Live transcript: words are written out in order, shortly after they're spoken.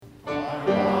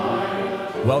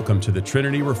Welcome to the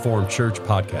Trinity Reformed Church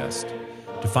podcast.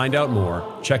 To find out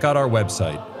more, check out our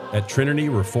website at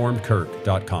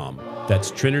trinityreformedkirk.com.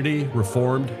 That's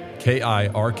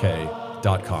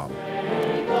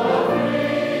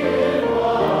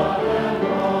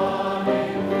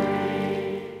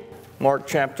trinityreformedkirk.com. Mark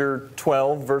chapter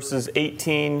 12, verses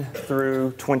 18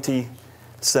 through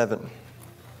 27.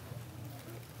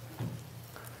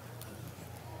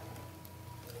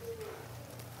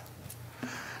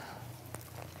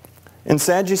 And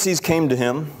Sadducees came to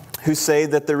him, who say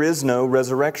that there is no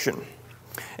resurrection.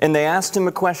 And they asked him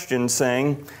a question,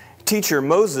 saying, Teacher,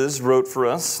 Moses wrote for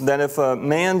us that if a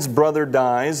man's brother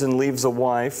dies and leaves a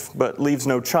wife, but leaves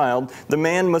no child, the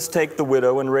man must take the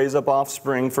widow and raise up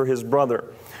offspring for his brother.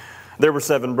 There were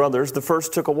 7 brothers. The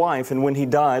first took a wife, and when he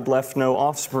died, left no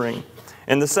offspring.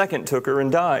 And the second took her and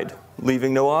died,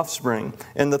 leaving no offspring.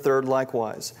 And the third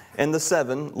likewise. And the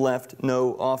 7 left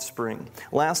no offspring.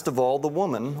 Last of all, the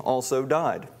woman also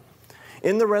died.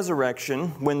 In the resurrection,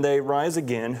 when they rise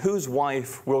again, whose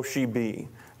wife will she be?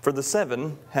 For the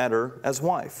 7 had her as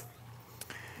wife.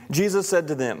 Jesus said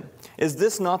to them, Is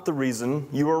this not the reason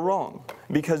you are wrong?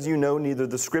 Because you know neither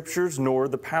the Scriptures nor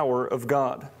the power of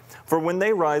God. For when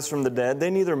they rise from the dead, they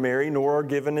neither marry nor are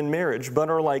given in marriage, but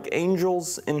are like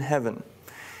angels in heaven.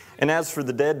 And as for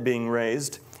the dead being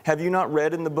raised, have you not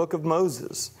read in the book of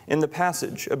Moses, in the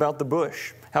passage about the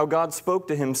bush, how God spoke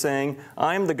to him, saying,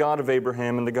 I am the God of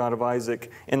Abraham and the God of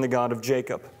Isaac and the God of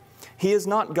Jacob. He is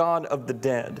not God of the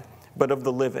dead, but of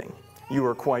the living. You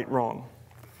are quite wrong.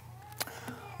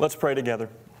 Let's pray together.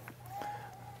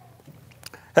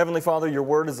 Heavenly Father, your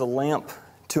word is a lamp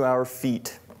to our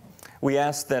feet. We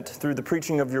ask that through the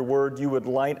preaching of your word, you would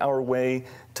light our way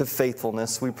to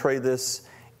faithfulness. We pray this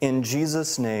in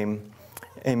Jesus' name.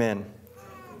 Amen.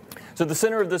 So the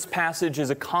center of this passage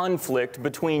is a conflict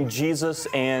between Jesus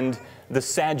and the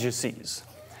Sadducees.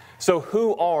 So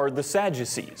who are the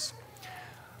Sadducees?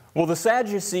 Well, the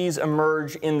Sadducees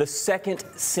emerge in the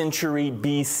 2nd century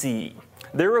BC.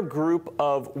 They're a group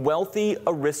of wealthy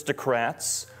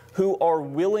aristocrats who are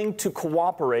willing to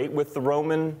cooperate with the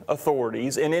Roman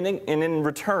authorities, and in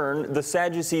return, the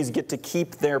Sadducees get to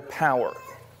keep their power.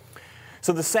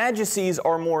 So the Sadducees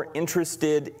are more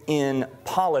interested in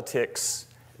politics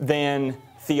than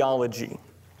theology.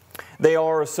 They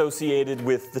are associated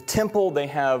with the temple. They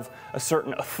have a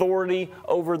certain authority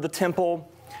over the temple.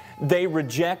 They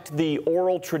reject the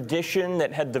oral tradition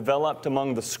that had developed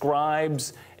among the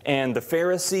scribes and the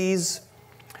Pharisees.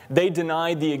 They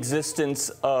deny the existence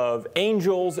of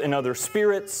angels and other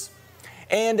spirits.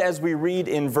 And as we read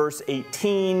in verse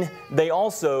 18, they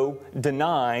also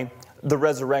deny the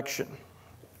resurrection.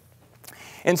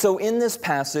 And so in this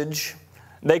passage,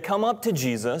 they come up to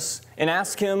Jesus and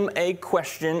ask him a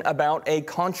question about a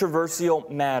controversial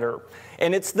matter.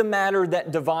 And it's the matter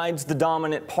that divides the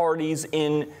dominant parties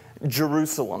in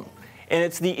Jerusalem. And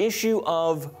it's the issue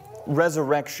of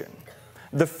resurrection.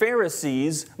 The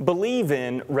Pharisees believe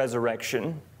in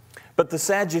resurrection, but the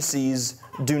Sadducees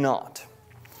do not.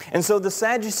 And so the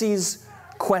Sadducees'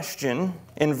 question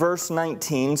in verse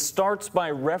 19 starts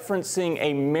by referencing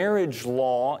a marriage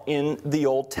law in the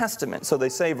Old Testament. So they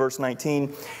say, verse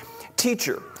 19,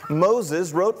 Teacher,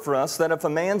 Moses wrote for us that if a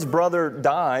man's brother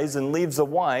dies and leaves a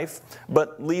wife,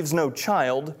 but leaves no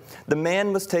child, the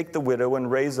man must take the widow and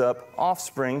raise up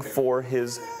offspring for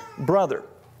his brother.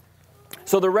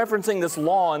 So they're referencing this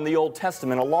law in the Old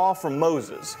Testament, a law from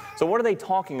Moses. So what are they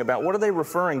talking about? What are they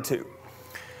referring to?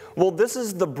 Well, this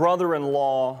is the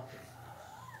brother-in-law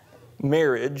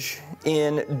marriage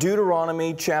in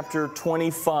Deuteronomy chapter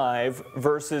 25,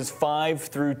 verses 5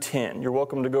 through 10. You're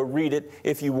welcome to go read it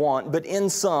if you want. But in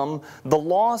sum, the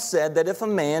law said that if a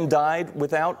man died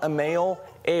without a male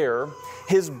heir,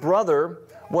 his brother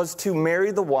was to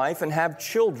marry the wife and have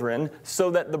children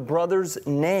so that the brother's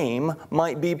name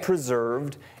might be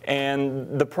preserved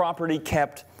and the property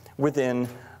kept within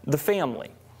the family.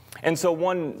 And so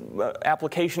one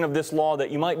application of this law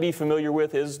that you might be familiar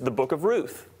with is the book of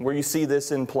Ruth, where you see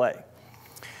this in play.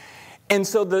 And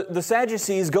so the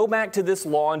Sadducees go back to this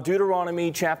law in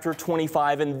Deuteronomy chapter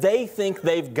 25, and they think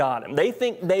they've got him. They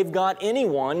think they've got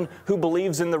anyone who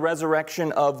believes in the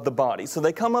resurrection of the body. So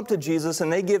they come up to Jesus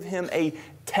and they give him a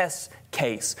test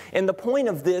case. And the point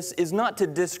of this is not to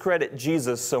discredit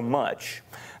Jesus so much.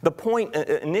 The point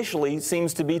initially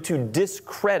seems to be to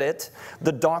discredit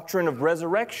the doctrine of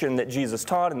resurrection that Jesus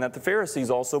taught and that the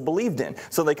Pharisees also believed in.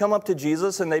 So they come up to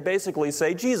Jesus and they basically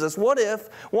say, Jesus, what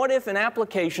if in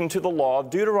application to the law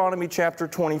of Deuteronomy chapter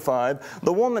 25,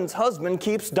 the woman's husband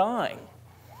keeps dying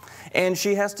and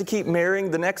she has to keep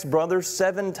marrying the next brother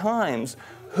 7 times?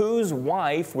 Whose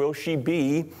wife will she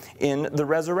be in the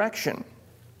resurrection?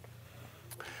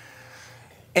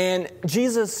 And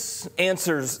Jesus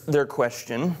answers their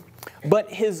question,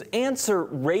 but his answer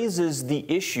raises the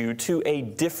issue to a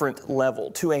different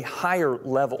level, to a higher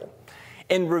level,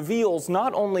 and reveals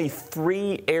not only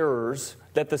 3 errors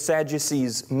that the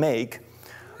Sadducees make,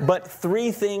 but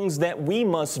 3 things that we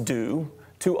must do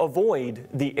to avoid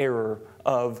the error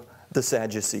of the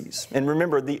Sadducees. And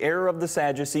remember, the error of the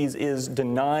Sadducees is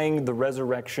denying the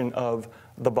resurrection of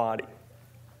the body.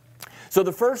 So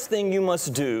the first thing you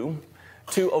must do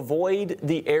to avoid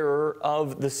the error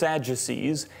of the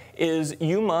Sadducees is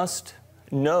you must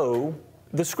know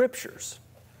the Scriptures.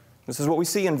 This is what we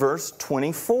see in verse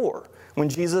 24 when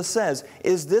Jesus says,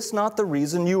 "Is this not the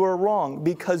reason you are wrong?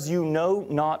 Because you know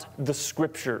not the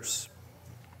Scriptures."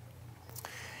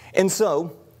 And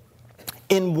so,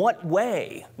 in what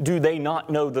way do they not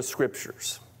know the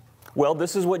Scriptures? Well,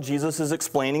 this is what Jesus is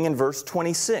explaining in verse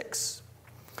 26.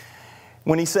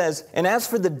 When he says, "And as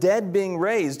for the dead being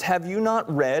raised, have you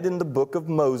not read in the book of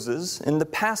Moses, in the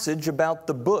passage about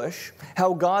the bush,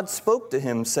 how God spoke to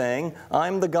him, saying, I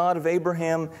am the God of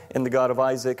Abraham, and the God of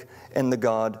Isaac, and the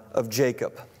God of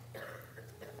Jacob."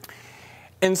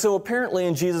 And so apparently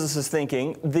in Jesus'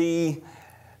 thinking, the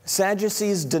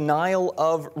Sadducees' denial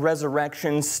of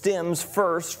resurrection stems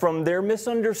first from their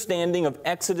misunderstanding of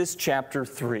Exodus chapter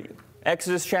 3.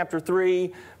 Exodus chapter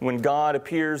 3, when God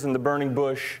appears in the burning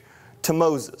bush to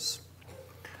Moses.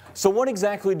 So what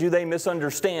exactly do they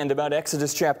misunderstand about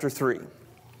Exodus chapter 3?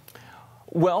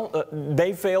 Well,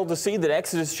 they failed to see that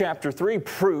Exodus chapter 3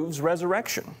 proves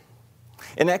resurrection.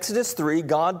 In Exodus 3,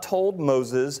 God told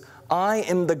Moses, "I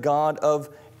am the God of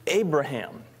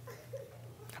Abraham."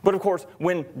 But of course,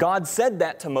 when God said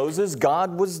that to Moses,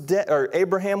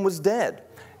 Abraham was dead.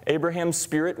 Abraham's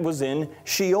spirit was in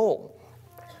Sheol.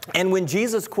 And when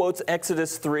Jesus quotes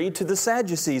Exodus 3 to the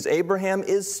Sadducees, Abraham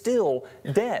is still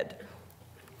dead.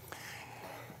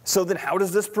 So then how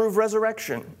does this prove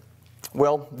resurrection?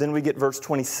 Well, then we get verse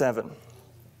 27.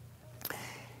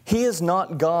 "He is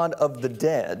not God of the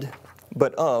dead,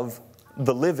 but of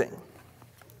the living."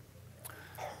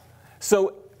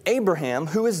 So Abraham,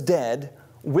 who is dead,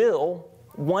 will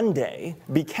one day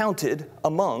be counted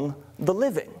among the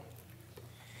living.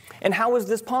 And how is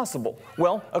this possible?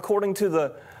 Well, according to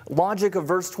the logic of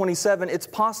verse 27, it's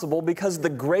possible because the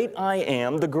great I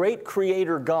Am, the great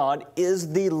Creator God,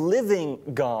 is the living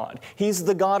God. He's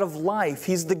the God of life.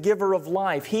 He's the giver of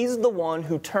life. He's the one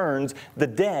who turns the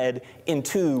dead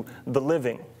into the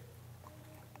living.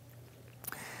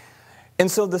 And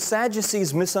so the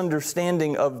Sadducees'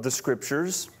 misunderstanding of the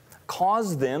Scriptures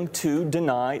caused them to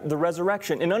deny the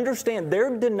resurrection. And understand,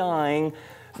 they're denying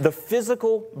the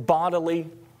physical,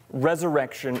 bodily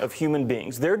resurrection of human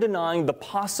beings. They're denying the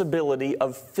possibility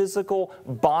of physical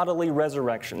bodily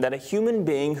resurrection, that a human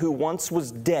being who once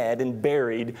was dead and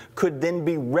buried could then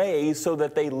be raised so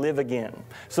that they live again.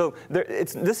 So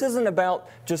this isn't about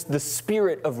just the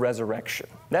spirit of resurrection.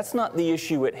 That's not the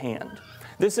issue at hand.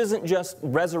 This isn't just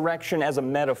resurrection as a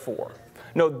metaphor.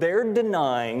 No, they're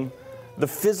denying the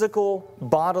physical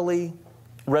bodily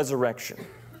resurrection.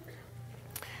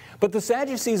 But the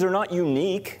Sadducees are not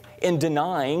unique in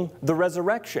denying the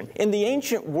resurrection. In the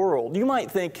ancient world, you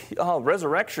might think, oh,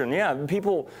 resurrection, yeah,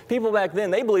 people back then,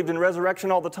 they believed in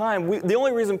resurrection all the time. The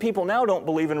only reason people now don't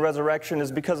believe in resurrection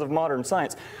is because of modern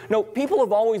science. No, people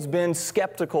have always been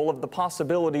skeptical of the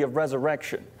possibility of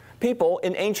resurrection. People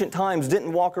in ancient times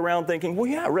didn't walk around thinking, well,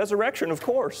 yeah, resurrection, of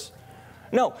course.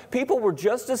 No, people were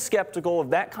just as skeptical of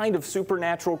that kind of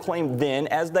supernatural claim then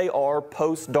as they are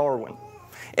post-Darwin.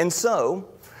 And so,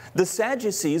 the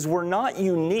Sadducees were not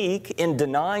unique in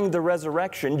denying the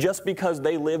resurrection just because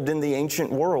they lived in the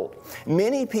ancient world.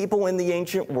 Many people in the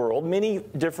ancient world, many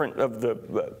different of the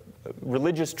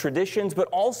religious traditions, but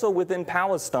also within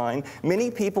Palestine,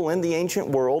 many people in the ancient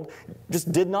world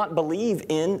just did not believe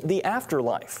in the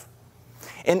afterlife.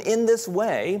 And in this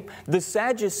way, the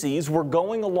Sadducees were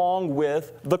going along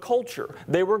with the culture.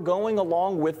 They were going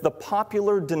along with the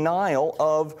popular denial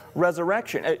of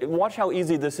resurrection. Watch how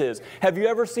easy this is. Have you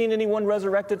ever seen anyone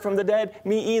resurrected from the dead?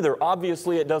 Me either.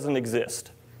 Obviously, it doesn't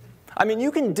exist. I mean,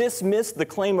 you can dismiss the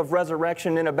claim of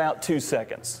resurrection in about 2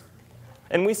 seconds.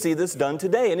 And we see this done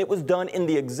today. And it was done in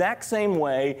the exact same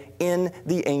way in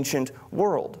the ancient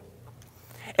world.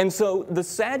 And so the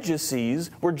Sadducees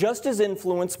were just as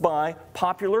influenced by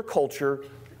popular culture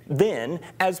then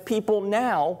as people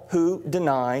now who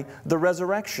deny the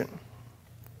resurrection.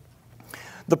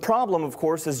 The problem, of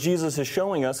course, as Jesus is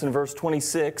showing us in verse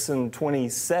 26 and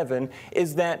 27,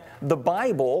 is that the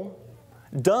Bible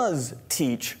does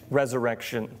teach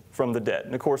resurrection from the dead.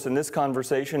 And of course, in this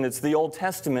conversation, it's the Old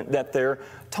Testament that they're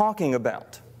talking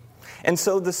about. And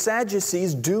so the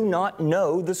Sadducees do not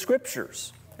know the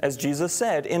Scriptures. as Jesus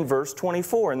said in verse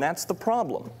 24, and that's the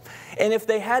problem. And if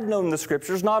they had known the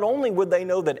Scriptures, not only would they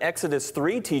know that Exodus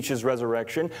 3 teaches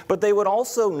resurrection, but they would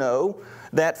also know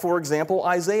that, for example,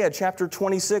 Isaiah chapter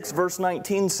 26, verse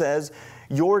 19 says,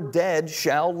 "Your dead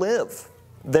shall live,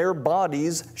 their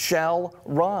bodies shall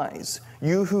rise.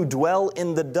 You who dwell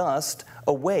in the dust,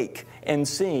 awake and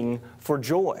sing for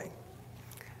joy."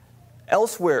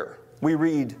 Elsewhere, we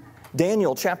read,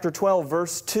 Daniel chapter 12,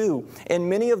 verse 2, "And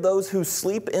many of those who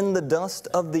sleep in the dust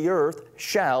of the earth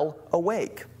shall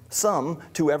awake, some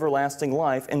to everlasting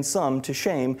life, and some to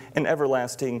shame and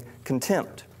everlasting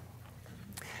contempt."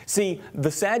 See,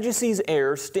 the Sadducees'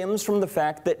 error stems from the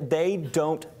fact that they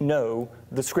don't know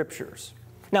the Scriptures.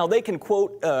 Now, they can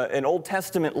quote an Old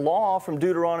Testament law from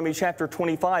Deuteronomy chapter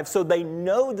 25, so they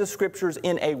know the Scriptures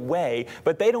in a way,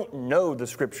 but they don't know the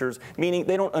Scriptures, meaning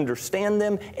they don't understand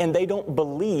them and they don't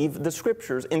believe the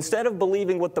Scriptures. Instead of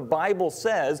believing what the Bible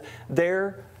says,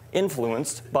 they're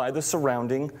influenced by the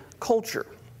surrounding culture.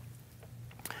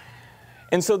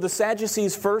 And so the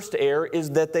Sadducees' first error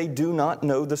is that they do not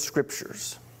know the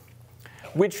Scriptures.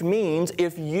 Which means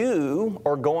if you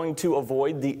are going to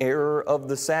avoid the error of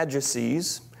the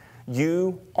Sadducees,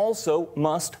 you also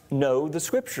must know the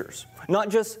Scriptures. Not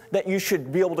just that you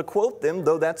should be able to quote them,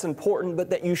 though that's important, but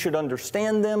that you should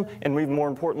understand them, and even more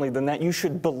importantly than that, you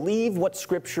should believe what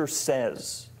Scripture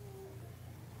says.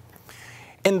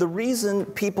 And the reason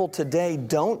people today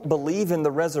don't believe in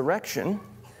the resurrection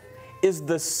is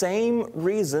the same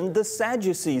reason the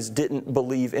Sadducees didn't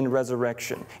believe in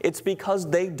resurrection. It's because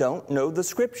they don't know the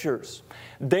Scriptures.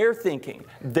 Their thinking,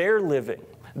 their living,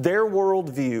 their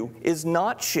worldview is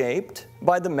not shaped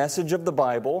by the message of the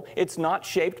Bible. It's not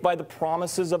shaped by the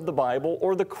promises of the Bible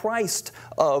or the Christ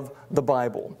of the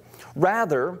Bible.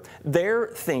 Rather, their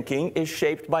thinking is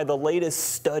shaped by the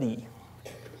latest study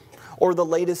or the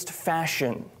latest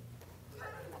fashion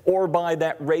or by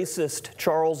that racist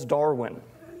Charles Darwin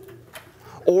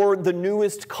or the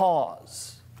newest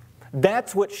cause.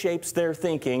 That's what shapes their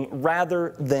thinking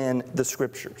rather than the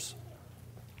Scriptures.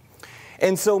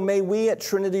 And so may we at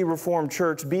Trinity Reformed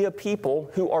Church be a people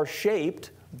who are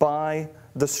shaped by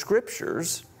the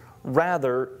Scriptures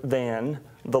rather than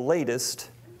the latest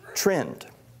trend.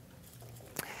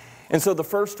 And so the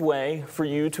first way for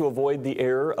you to avoid the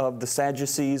error of the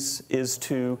Sadducees is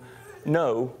to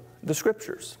know the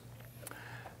Scriptures.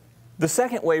 The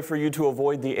second way for you to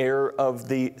avoid the error of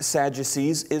the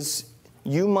Sadducees is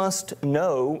you must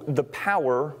know the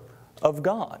power of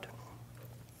God.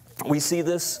 We see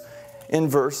this in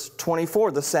verse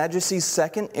 24. The Sadducees'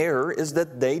 second error is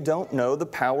that they don't know the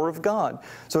power of God.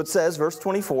 So it says, verse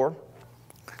 24,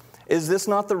 "Is this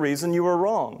not the reason you are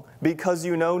wrong? Because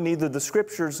you know neither the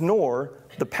Scriptures nor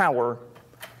the power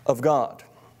of God."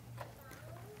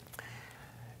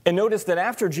 And notice that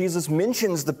after Jesus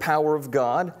mentions the power of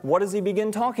God, what does he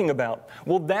begin talking about?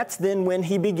 Well, that's then when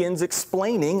he begins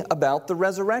explaining about the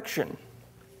resurrection.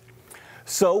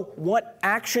 So, what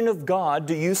action of God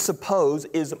do you suppose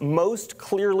is most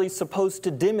clearly supposed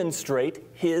to demonstrate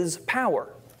His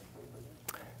power?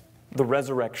 The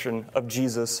resurrection of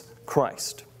Jesus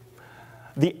Christ.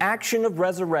 The action of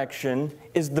resurrection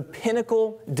is the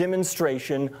pinnacle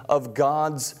demonstration of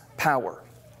God's power.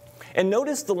 And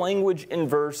notice the language in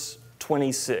verse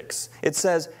 26. It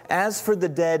says, "As for the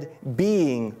dead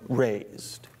being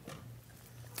raised."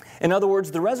 In other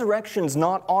words, the resurrection is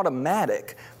not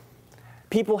automatic.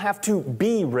 People have to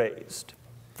be raised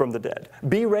from the dead.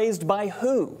 Be raised by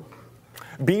who?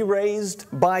 Be raised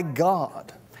by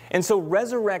God. And so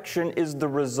resurrection is the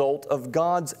result of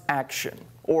God's action.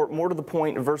 Or more to the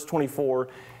point, in verse 24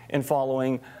 and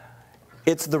following,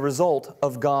 it's the result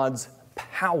of God's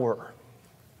power.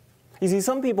 You see,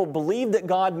 some people believe that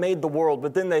God made the world,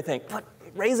 but then they think, but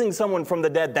raising someone from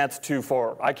the dead, that's too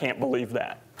far. I can't believe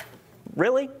that.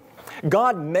 Really?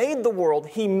 God made the world.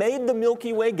 He made the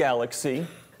Milky Way galaxy.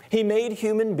 He made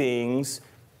human beings.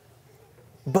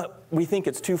 But we think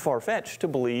it's too far-fetched to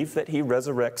believe that He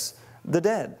resurrects the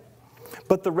dead.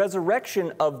 But the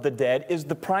resurrection of the dead is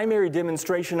the primary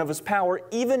demonstration of His power,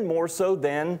 even more so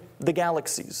than the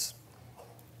galaxies.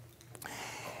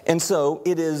 And so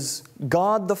it is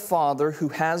God the Father who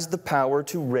has the power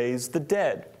to raise the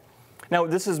dead. Now,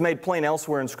 this is made plain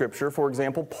elsewhere in Scripture. For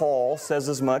example, Paul says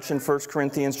as much in 1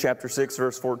 Corinthians chapter 6,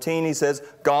 verse 14. He says,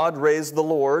 "God raised the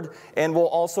Lord and will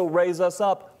also raise us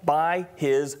up by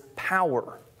His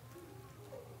power."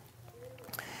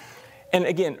 And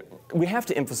again, we have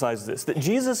to emphasize this, that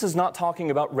Jesus is not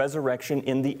talking about resurrection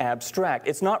in the abstract.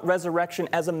 It's not resurrection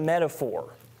as a metaphor.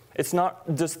 It's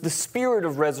not just the spirit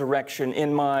of resurrection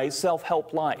in my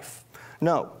self-help life.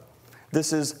 No.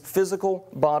 This is physical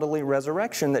bodily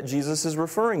resurrection that Jesus is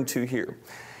referring to here.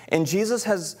 And Jesus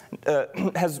has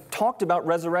talked about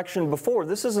resurrection before.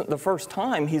 This isn't the first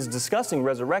time he's discussing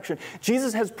resurrection.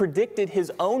 Jesus has predicted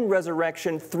his own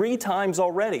resurrection 3 times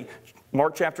already.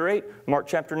 Mark chapter 8, Mark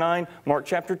chapter 9, Mark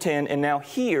chapter 10, and now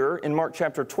here in Mark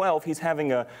chapter 12, he's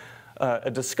having a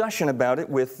discussion about it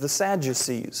with the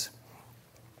Sadducees.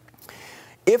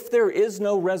 If there is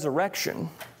no resurrection,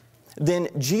 then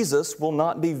Jesus will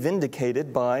not be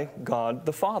vindicated by God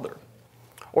the Father.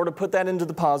 Or to put that into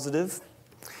the positive,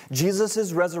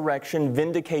 Jesus' resurrection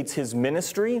vindicates his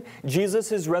ministry,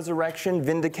 Jesus' resurrection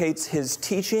vindicates his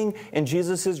teaching, and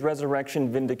Jesus'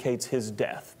 resurrection vindicates his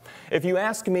death. If you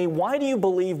ask me, why do you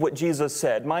believe what Jesus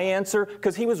said? My answer,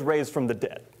 because he was raised from the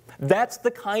dead. That's the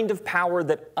kind of power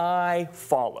that I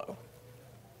follow.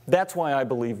 That's why I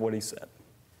believe what he said.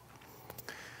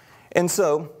 And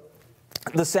so,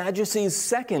 the Sadducees'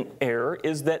 second error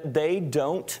is that they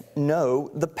don't know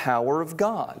the power of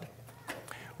God.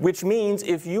 Which means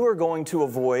if you are going to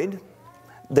avoid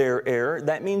their error,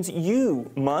 that means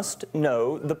you must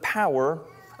know the power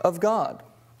of God.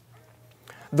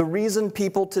 The reason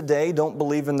people today don't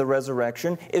believe in the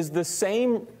resurrection is the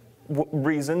same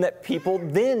reason that people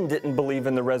then didn't believe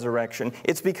in the resurrection.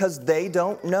 It's because they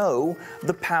don't know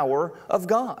the power of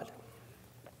God.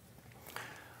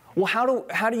 Well,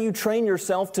 how do you train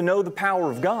yourself to know the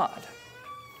power of God?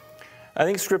 I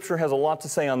think Scripture has a lot to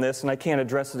say on this, and I can't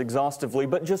address it exhaustively,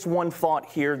 but just one thought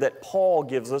here that Paul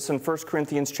gives us in 1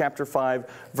 Corinthians chapter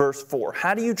 5, verse 4.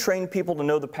 How do you train people to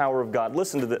know the power of God?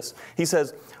 Listen to this. He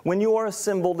says, "When you are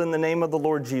assembled in the name of the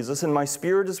Lord Jesus, and my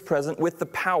spirit is present with the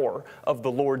power of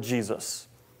the Lord Jesus."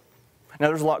 Now,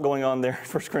 there's a lot going on there in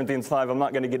 1 Corinthians 5 I'm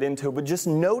not going to get into, but just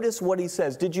notice what he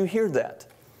says. Did you hear that?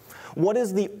 What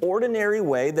is the ordinary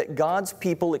way that God's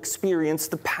people experience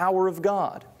the power of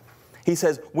God? He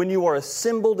says, when you are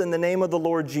assembled in the name of the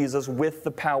Lord Jesus with the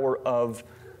power of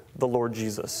the Lord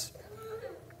Jesus.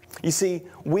 You see,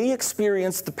 we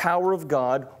experience the power of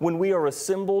God when we are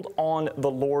assembled on the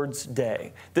Lord's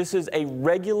day. This is a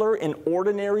regular and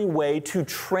ordinary way to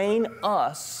train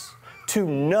us to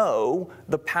know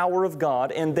the power of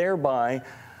God and thereby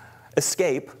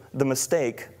escape the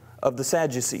mistake of the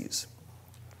Sadducees.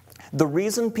 The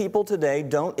reason people today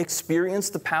don't experience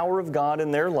the power of God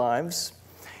in their lives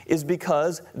is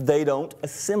because they don't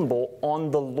assemble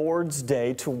on the Lord's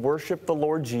day to worship the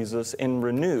Lord Jesus and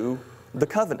renew the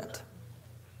covenant.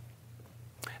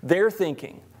 Their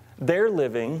thinking, their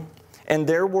living, and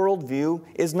their worldview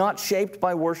is not shaped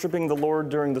by worshiping the Lord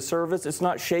during the service. It's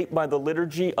not shaped by the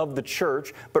liturgy of the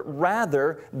church, but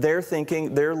rather their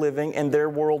thinking, their living, and their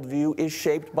worldview is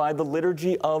shaped by the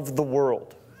liturgy of the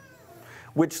world,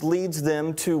 which leads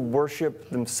them to worship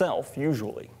themselves,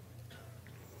 usually.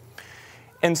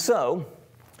 And so,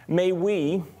 may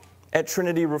we at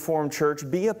Trinity Reformed Church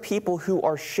be a people who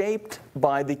are shaped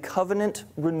by the covenant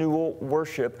renewal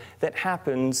worship that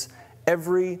happens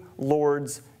every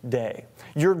Lord's Day.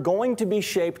 You're going to be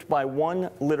shaped by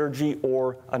one liturgy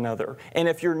or another. And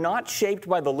if you're not shaped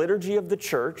by the liturgy of the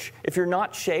church, if you're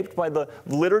not shaped by the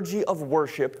liturgy of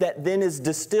worship that then is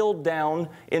distilled down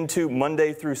into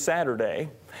Monday through Saturday,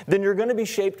 then you're going to be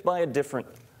shaped by a different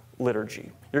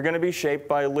liturgy. You're going to be shaped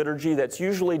by a liturgy that's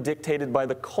usually dictated by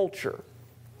the culture.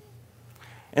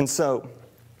 And so,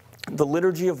 the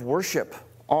liturgy of worship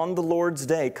on the Lord's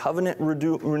Day, covenant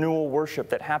renewal worship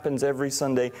that happens every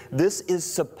Sunday, this is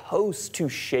supposed to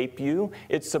shape you.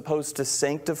 It's supposed to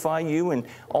sanctify you and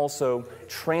also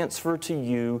transfer to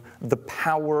you the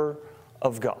power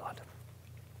of God.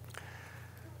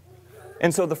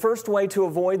 And so the first way to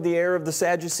avoid the error of the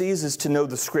Sadducees is to know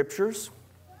the Scriptures.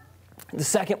 The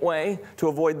second way to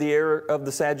avoid the error of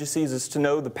the Sadducees is to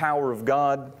know the power of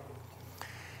God.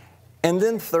 And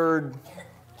then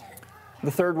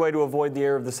the third way to avoid the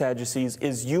error of the Sadducees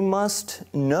is you must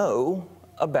know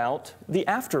about the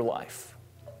afterlife.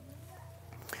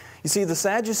 You see, the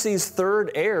Sadducees'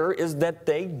 third error is that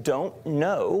they don't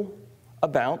know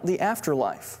about the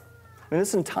afterlife. And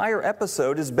this entire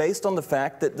episode is based on the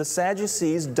fact that the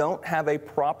Sadducees don't have a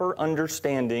proper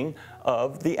understanding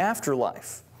of the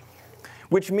afterlife.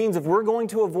 Which means if we're going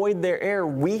to avoid their error,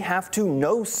 we have to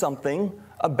know something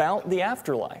about the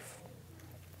afterlife.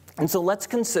 And so let's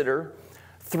consider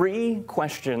 3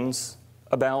 questions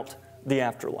about the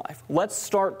afterlife. Let's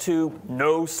start to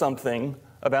know something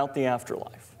about the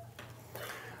afterlife.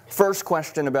 First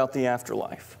question about the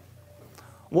afterlife.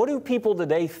 What do people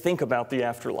today think about the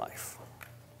afterlife?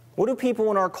 What do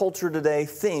people in our culture today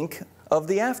think of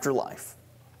the afterlife?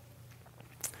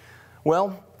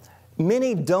 Well,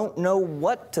 many don't know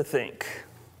what to think,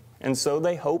 and so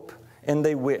they hope and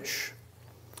they wish.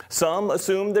 Some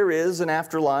assume there is an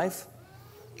afterlife.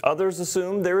 Others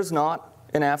assume there is not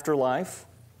an afterlife.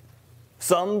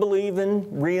 Some believe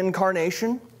in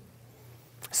reincarnation.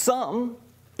 Some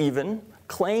even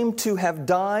claim to have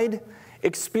died,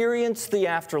 experienced the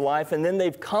afterlife, and then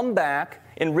they've come back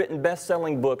and written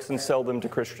best-selling books and sell them to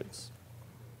Christians.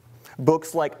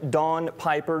 Books like Don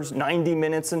Piper's 90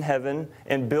 Minutes in Heaven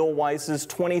and Bill Weiss's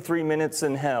 23 Minutes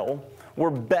in Hell were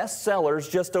bestsellers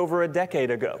just over a decade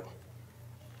ago.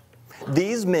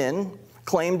 These men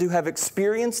claim to have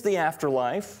experienced the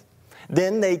afterlife,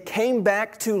 then they came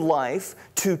back to life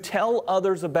to tell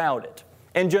others about it,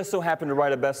 and just so happened to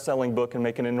write a best-selling book and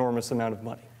make an enormous amount of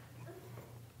money.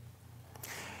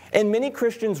 And many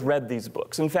Christians read these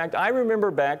books. In fact, I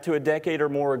remember back to a decade or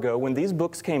more ago when these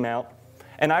books came out,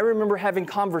 and I remember having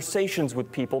conversations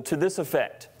with people to this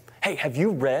effect. Hey, have you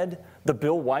read the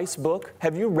Bill Weiss book?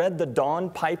 Have you read the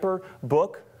Don Piper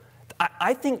book?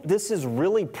 I think this is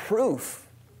really proof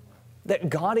that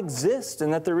God exists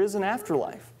and that there is an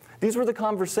afterlife. These were the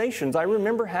conversations I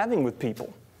remember having with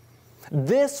people.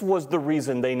 This was the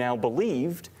reason they now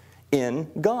believed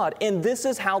in God. And this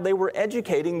is how they were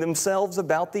educating themselves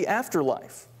about the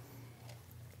afterlife.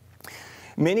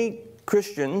 Many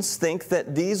Christians think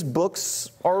that these books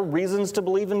are reasons to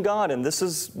believe in God, and this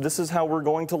is how we're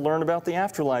going to learn about the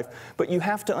afterlife. But you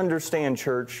have to understand,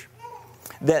 church,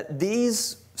 that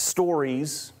these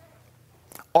stories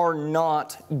are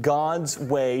not God's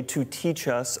way to teach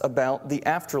us about the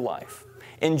afterlife.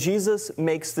 And Jesus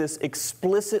makes this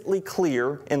explicitly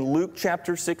clear in Luke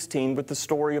chapter 16 with the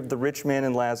story of the rich man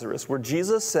and Lazarus, where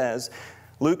Jesus says,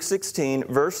 Luke 16,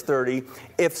 verse 30,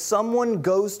 if someone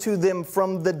goes to them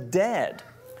from the dead,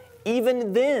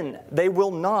 even then they will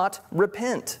not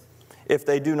repent. If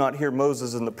they do not hear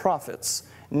Moses and the prophets,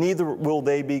 neither will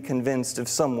they be convinced if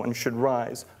someone should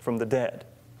rise from the dead.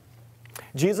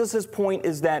 Jesus' point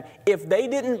is that if they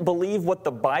didn't believe what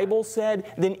the Bible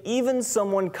said, then even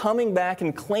someone coming back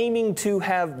and claiming to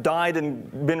have died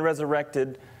and been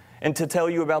resurrected and to tell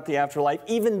you about the afterlife,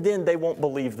 even then they won't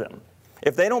believe them.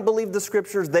 If they don't believe the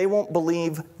Scriptures, they won't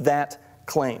believe that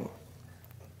claim.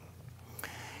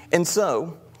 And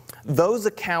so, those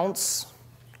accounts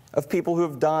of people who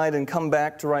have died and come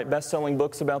back to write best-selling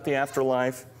books about the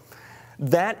afterlife,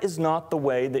 that is not the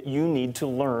way that you need to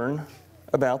learn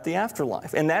about the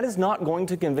afterlife. And that is not going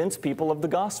to convince people of the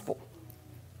gospel.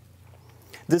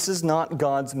 This is not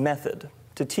God's method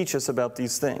to teach us about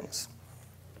these things.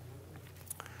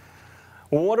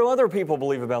 Well, what do other people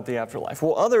believe about the afterlife?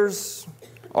 Well, others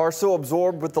are so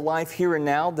absorbed with the life here and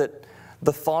now that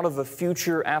the thought of a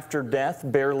future after death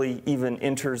barely even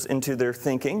enters into their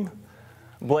thinking.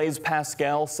 Blaise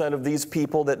Pascal said of these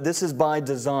people that this is by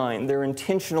design. They're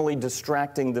intentionally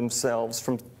distracting themselves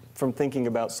from thinking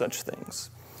about such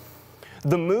things.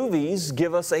 The movies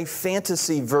give us a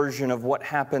fantasy version of what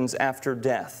happens after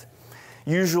death.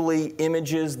 Usually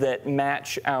images that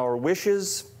match our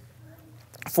wishes.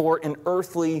 For an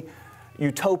earthly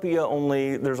utopia,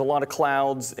 only there's a lot of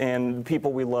clouds and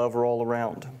people we love are all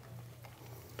around.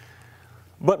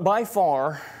 But by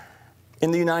far,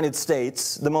 in the United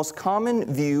States, the most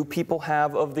common view people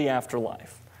have of the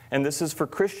afterlife, and this is for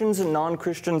Christians and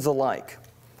non-Christians alike,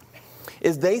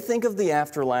 is they think of the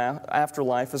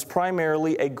afterlife as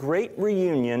primarily a great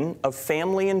reunion of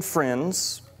family and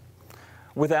friends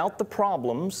without the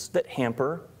problems that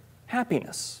hamper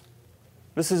happiness.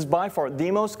 This is by far the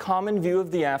most common view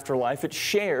of the afterlife. It's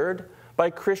shared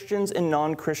by Christians and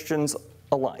non-Christians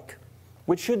alike,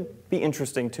 which should be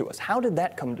interesting to us. How did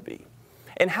that come to be?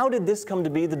 And how did this come to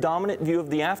be the dominant view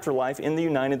of the afterlife in the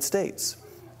United States?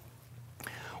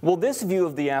 Well, this view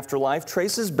of the afterlife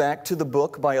traces back to the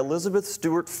book by Elizabeth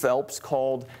Stuart Phelps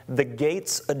called The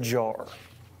Gates Ajar.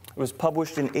 It was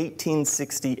published in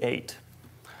 1868.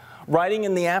 Writing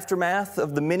in the aftermath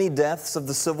of the many deaths of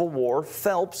the Civil War,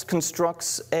 Phelps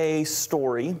constructs a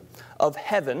story of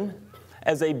heaven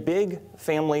as a big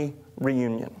family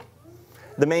reunion.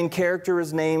 The main character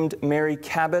is named Mary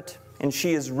Cabot, and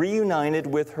she is reunited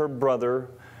with her brother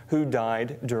who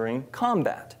died during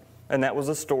combat. And that was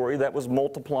a story that was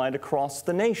multiplied across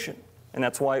the nation, and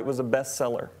that's why it was a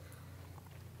bestseller.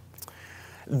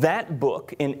 That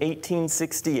book in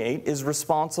 1868 is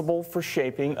responsible for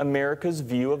shaping America's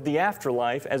view of the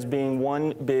afterlife as being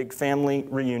one big family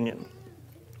reunion.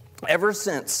 Ever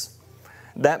since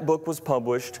that book was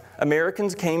published,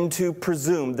 Americans came to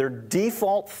presume their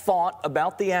default thought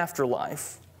about the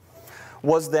afterlife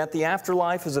was that the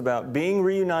afterlife is about being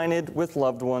reunited with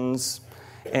loved ones,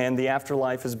 and the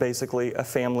afterlife is basically a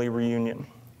family reunion.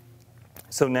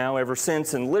 So now, ever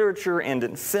since, in literature and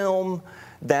in film,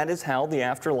 that is how the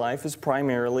afterlife is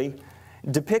primarily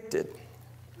depicted.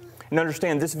 And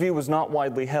understand, this view was not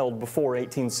widely held before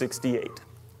 1868.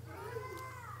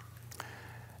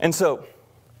 And so,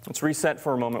 let's reset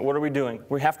for a moment. What are we doing?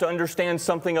 We have to understand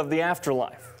something of the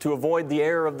afterlife to avoid the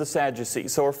error of the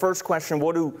Sadducees. So our first question,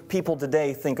 what do people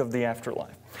today think of the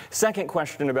afterlife? Second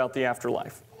question about the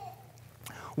afterlife.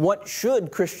 What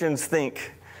should Christians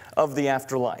think of the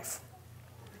afterlife?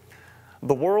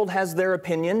 The world has their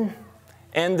opinion,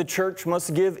 and the church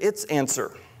must give its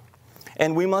answer.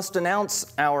 And we must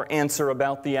announce our answer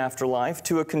about the afterlife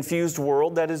to a confused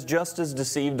world that is just as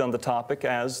deceived on the topic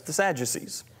as the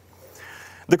Sadducees.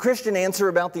 The Christian answer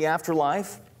about the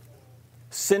afterlife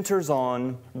centers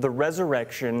on the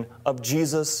resurrection of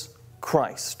Jesus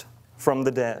Christ from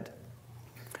the dead.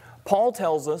 Paul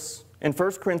tells us in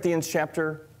 1 Corinthians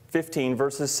chapter 15,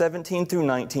 verses 17 through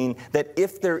 19, that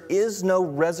if there is no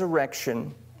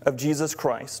resurrection of Jesus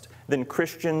Christ, then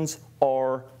Christians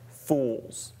are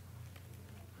fools.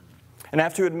 And I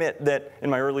have to admit that in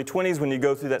my early 20s, when you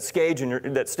go through that stage and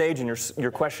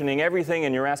you're questioning everything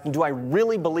and you're asking, do I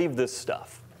really believe this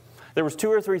stuff? There was 2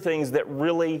 or 3 things that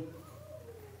really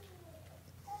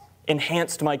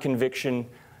enhanced my conviction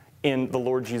in the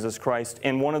Lord Jesus Christ.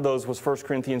 And one of those was 1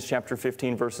 Corinthians chapter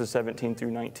 15, verses 17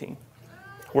 through 19,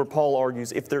 where Paul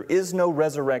argues, if there is no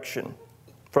resurrection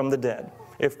from the dead,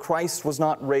 if Christ was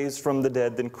not raised from the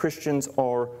dead, then Christians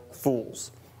are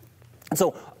fools. And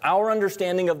so our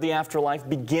understanding of the afterlife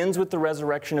begins with the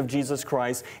resurrection of Jesus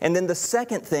Christ. And then the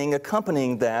second thing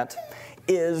accompanying that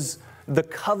is the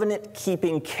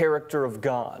covenant-keeping character of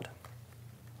God.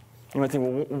 You might think,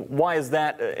 well, why is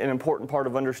that an important part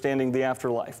of understanding the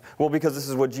afterlife? Well, because this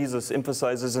is what Jesus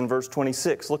emphasizes in verse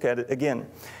 26. Look at it again.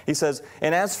 He says,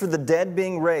 and as for the dead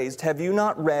being raised, have you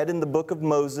not read in the book of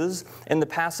Moses, in the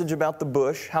passage about the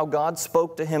bush, how God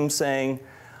spoke to him saying,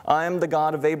 I am the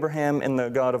God of Abraham and the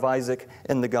God of Isaac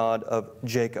and the God of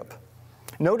Jacob.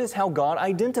 Notice how God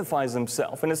identifies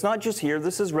himself. And it's not just here,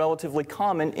 this is relatively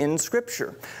common in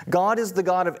Scripture. God is the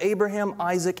God of Abraham,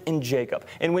 Isaac, and Jacob.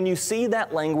 And when you see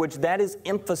that language, that is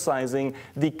emphasizing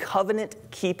the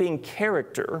covenant-keeping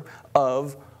character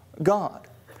of God.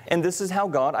 And this is how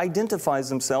God identifies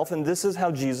himself, and this is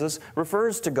how Jesus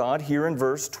refers to God here in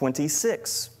verse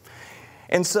 26.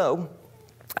 And so,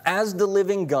 as the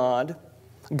living God,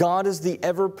 God is the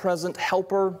ever-present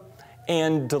helper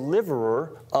and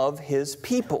deliverer of his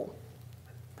people.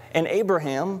 And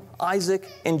Abraham, Isaac,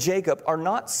 and Jacob are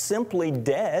not simply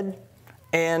dead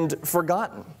and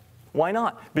forgotten. Why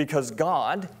not? Because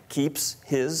God keeps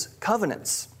his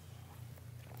covenants.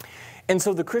 And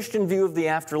so the Christian view of the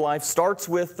afterlife starts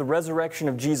with the resurrection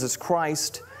of Jesus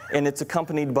Christ, and it's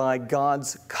accompanied by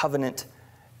God's covenant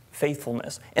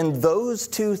faithfulness. And those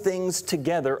 2 things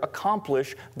together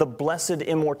accomplish the blessed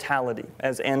immortality,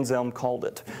 as Anselm called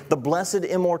it, the blessed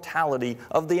immortality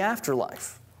of the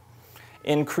afterlife,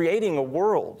 in creating a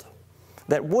world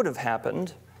that would have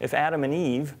happened if Adam and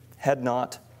Eve had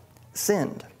not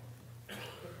sinned.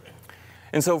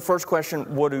 And so, first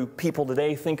question, what do people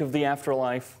today think of the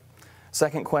afterlife?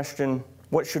 Second question,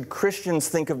 what should Christians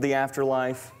think of the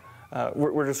afterlife?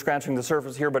 We're just scratching the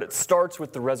surface here, but it starts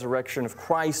with the resurrection of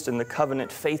Christ and the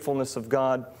covenant faithfulness of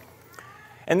God.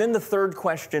 And then the third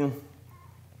question,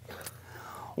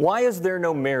 why is there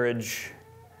no marriage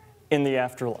in the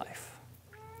afterlife?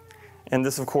 And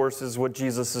this, of course, is what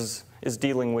Jesus is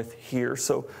dealing with here.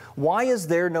 So why is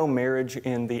there no marriage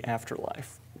in the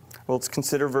afterlife? Well, let's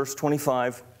consider verse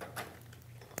 25.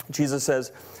 Jesus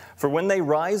says, for when they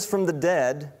rise from the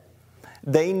dead,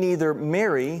 they neither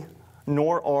marry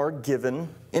nor are given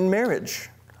in marriage,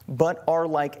 but are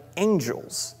like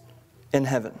angels in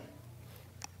heaven.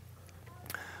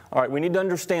 All right, we need to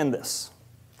understand this.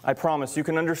 I promise you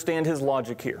can understand his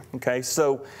logic here. Okay,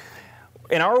 so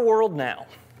in our world now,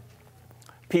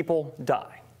 people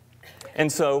die.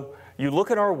 And so you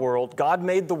look at our world, God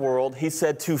made the world, he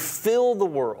said to fill the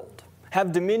world,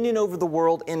 have dominion over the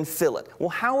world and fill it. Well,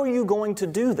 how are you going to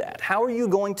do that? How are you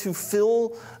going to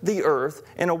fill the earth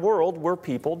in a world where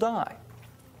people die?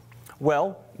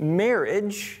 Well,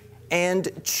 marriage and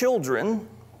children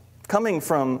coming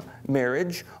from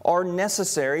marriage are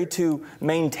necessary to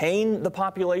maintain the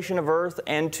population of earth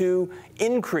and to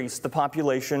increase the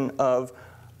population of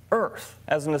earth.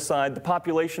 As an aside, the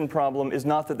population problem is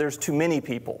not that there's too many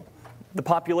people. The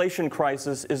population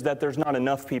crisis is that there's not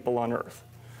enough people on earth.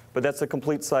 But that's a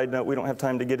complete side note. We don't have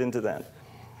time to get into that.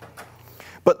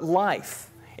 But life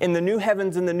in the new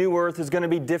heavens and the new earth is going to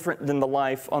be different than the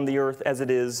life on the earth as it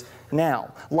is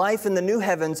now. Life in the new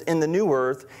heavens and the new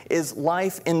earth is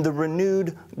life in the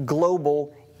renewed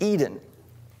global Eden.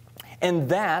 And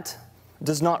that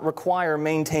does not require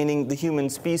maintaining the human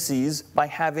species by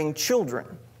having children.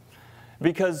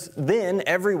 because then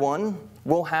everyone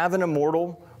will have an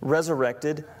immortal,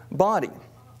 resurrected body.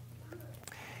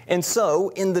 And so,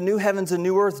 in the new heavens and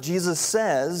new earth, Jesus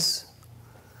says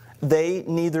they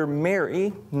neither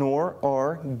marry nor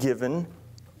are given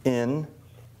in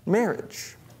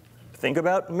marriage. Think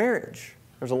about marriage.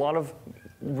 There's a lot of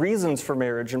reasons for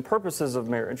marriage and purposes of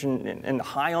marriage, and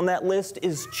high on that list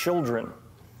is children.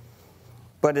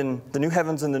 But in the new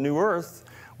heavens and the new earth,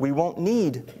 we won't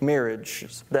need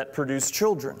marriages that produce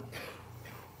children.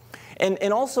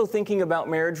 And also thinking about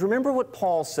marriage, remember what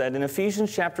Paul said in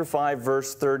Ephesians chapter 5,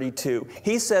 verse 32.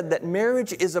 He said that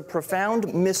marriage is a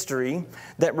profound mystery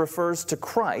that refers to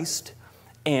Christ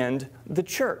and the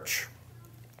church.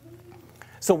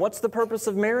 So what's the purpose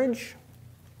of marriage?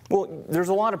 Well, there's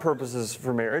a lot of purposes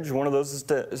for marriage. One of those is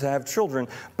to have children.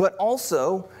 But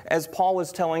also, as Paul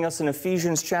was telling us in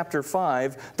Ephesians chapter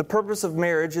 5, the purpose of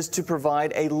marriage is to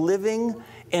provide a living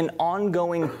and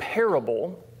ongoing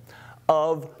parable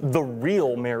of the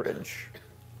real marriage,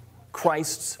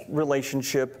 Christ's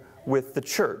relationship with the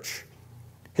church,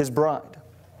 his bride.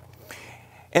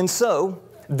 And so,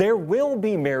 there will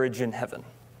be marriage in heaven,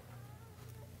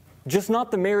 just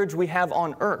not the marriage we have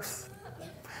on earth.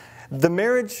 The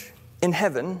marriage in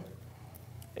heaven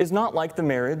is not like the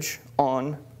marriage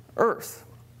on earth.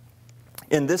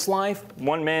 In this life,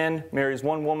 one man marries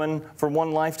one woman for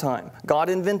one lifetime. God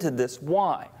invented this.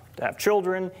 Why? To have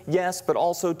children, yes, but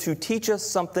also to teach us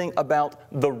something about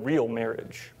the real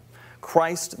marriage.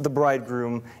 Christ, the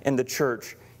bridegroom, and the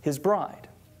church, his bride.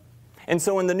 And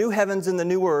so in the new heavens and the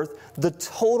new earth, the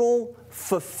total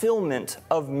fulfillment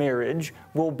of marriage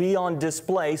will be on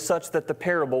display such that the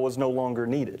parable is no longer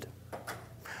needed.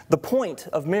 The point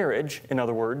of marriage, in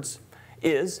other words,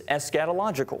 is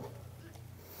eschatological.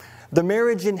 The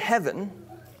marriage in heaven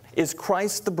is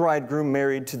Christ the bridegroom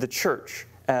married to the church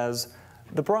as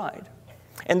the bride.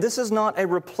 And this is not a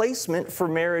replacement for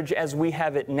marriage as we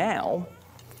have it now.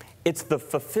 It's the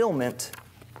fulfillment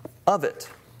of it.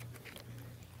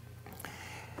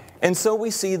 And so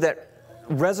we see that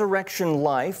resurrection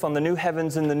life on the new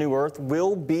heavens and the new earth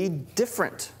will be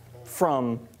different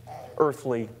from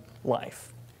earthly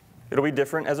life. It'll be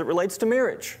different as it relates to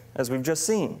marriage, as we've just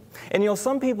seen. And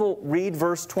some people read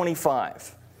verse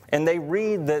 25, and they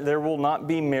read that there will not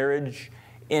be marriage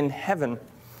in heaven.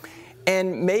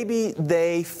 And maybe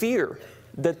they fear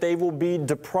that they will be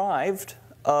deprived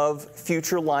of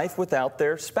future life without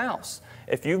their spouse.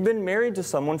 If you've been married to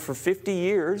someone for 50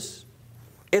 years,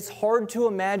 it's hard to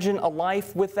imagine a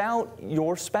life without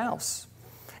your spouse.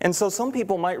 And so some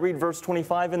people might read verse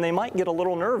 25 and they might get a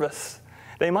little nervous.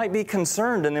 They might be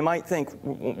concerned and they might think,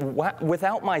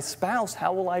 without my spouse,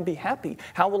 how will I be happy?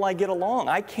 How will I get along?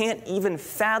 I can't even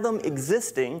fathom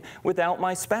existing without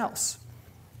my spouse.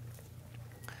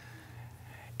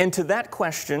 And to that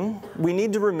question, we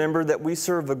need to remember that we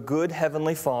serve a good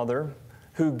Heavenly Father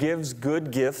who gives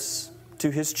good gifts to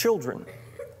His children.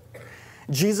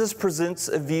 Jesus presents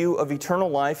a view of eternal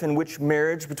life in which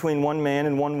marriage between one man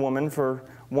and one woman for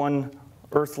one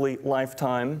earthly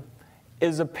lifetime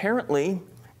is apparently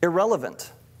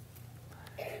irrelevant.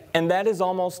 And that is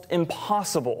almost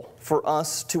impossible for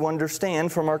us to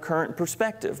understand from our current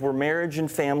perspective, where marriage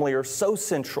and family are so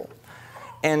central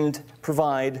and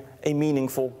provide a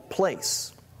meaningful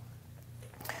place.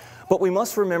 But we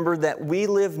must remember that we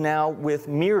live now with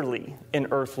merely an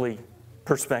earthly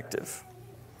perspective.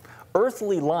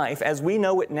 Earthly life, as we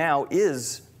know it now,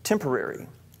 is temporary.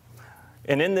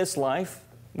 And in this life,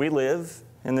 we live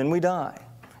and then we die.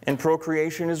 And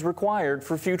procreation is required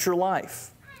for future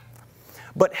life.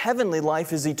 But heavenly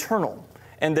life is eternal,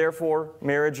 and therefore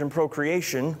marriage and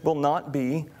procreation will not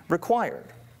be required.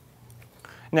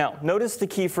 Now, notice the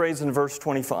key phrase in verse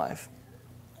 25.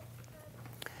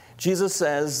 Jesus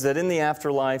says that in the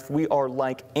afterlife, we are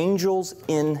like angels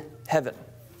in heaven.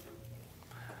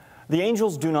 The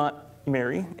angels do not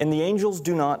marry, and the angels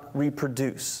do not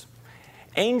reproduce.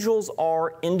 Angels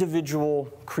are individual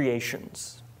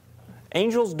creations.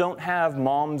 Angels don't have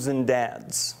moms and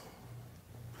dads.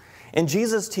 And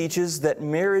Jesus teaches that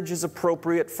marriage is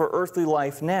appropriate for earthly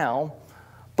life now,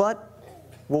 but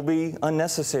will be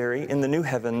unnecessary in the new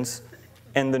heavens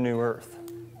and the new earth.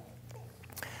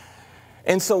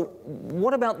 And so,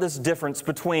 what about this difference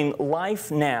between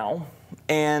life now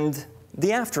and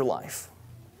the afterlife?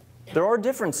 There are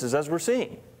differences, as we're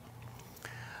seeing.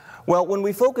 Well, when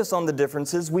we focus on the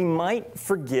differences, we might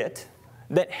forget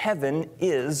that heaven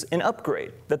is an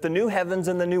upgrade, that the new heavens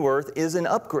and the new earth is an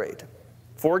upgrade.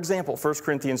 For example, 1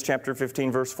 Corinthians chapter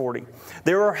 15, verse 40.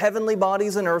 There are heavenly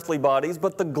bodies and earthly bodies,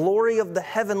 but the glory of the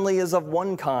heavenly is of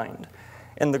one kind,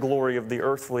 and the glory of the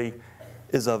earthly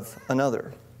is of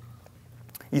another.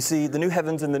 You see, the new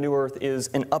heavens and the new earth is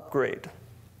an upgrade.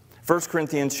 1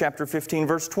 Corinthians chapter 15,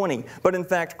 verse 20. But in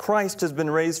fact, Christ has been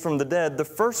raised from the dead, the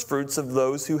firstfruits of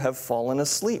those who have fallen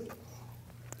asleep.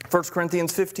 1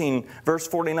 Corinthians 15, verse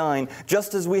 49.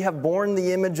 Just as we have borne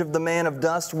the image of the man of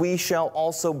dust, we shall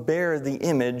also bear the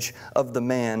image of the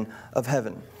man of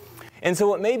heaven. And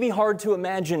so it may be hard to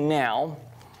imagine now,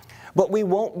 but we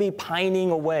won't be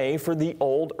pining away for the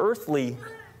old earthly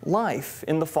life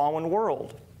in the fallen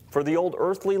world, for the old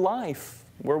earthly life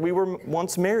where we were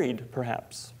once married,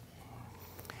 perhaps.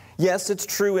 Yes, it's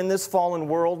true, in this fallen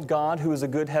world, God, who is a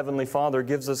good heavenly Father,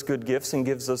 gives us good gifts and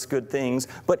gives us good things.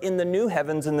 But in the new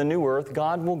heavens and the new earth,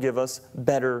 God will give us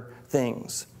better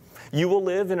things. You will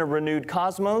live in a renewed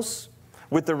cosmos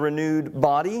with a renewed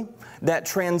body that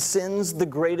transcends the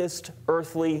greatest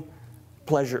earthly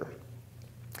pleasure.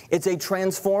 It's a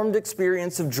transformed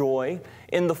experience of joy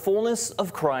in the fullness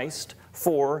of Christ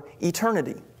for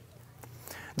eternity.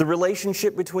 The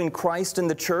relationship between Christ and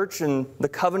the church and the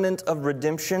covenant of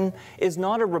redemption is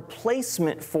not a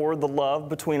replacement for the love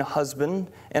between a husband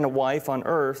and a wife on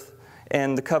earth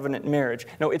and the covenant marriage.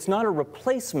 No, it's not a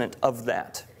replacement of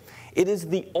that. It is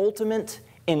the ultimate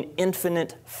and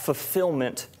infinite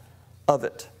fulfillment of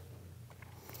it.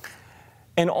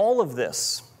 And all of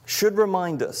this should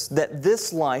remind us that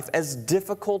this life, as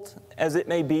difficult as it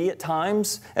may be at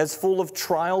times, as full of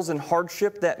trials and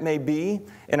hardship that may be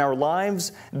in our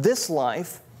lives, this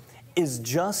life is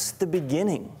just the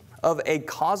beginning of a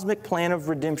cosmic plan of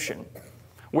redemption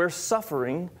where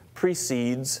suffering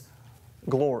precedes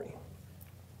glory.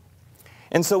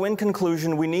 And so in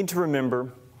conclusion, we need to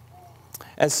remember,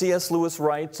 as C.S. Lewis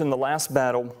writes in The Last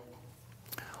Battle,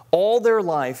 all their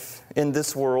life in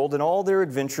this world and all their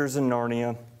adventures in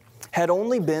Narnia had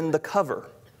only been the cover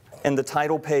and the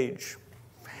title page.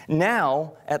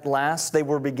 Now, at last, they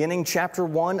were beginning chapter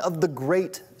 1 of the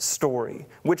great story,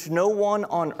 which no one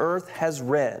on earth has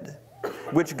read,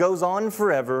 which goes on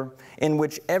forever, in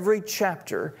which every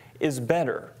chapter is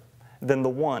better than the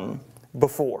one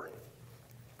before.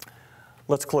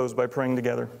 Let's close by praying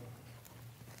together.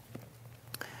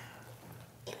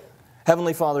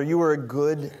 Heavenly Father, you are a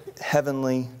good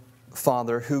heavenly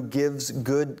Father who gives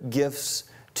good gifts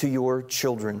to your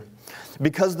children.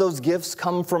 Because those gifts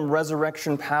come from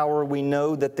resurrection power, we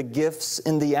know that the gifts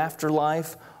in the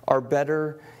afterlife are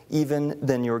better even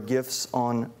than your gifts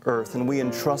on earth. And we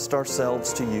entrust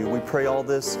ourselves to you. We pray all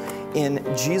this in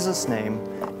Jesus' name.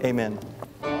 Amen.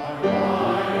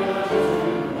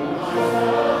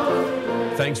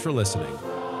 Thanks for listening.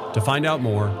 To find out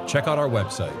more, check out our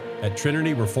website at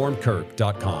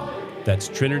trinityreformedkirk.com. That's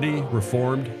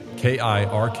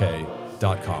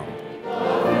trinityreformedkirk.com.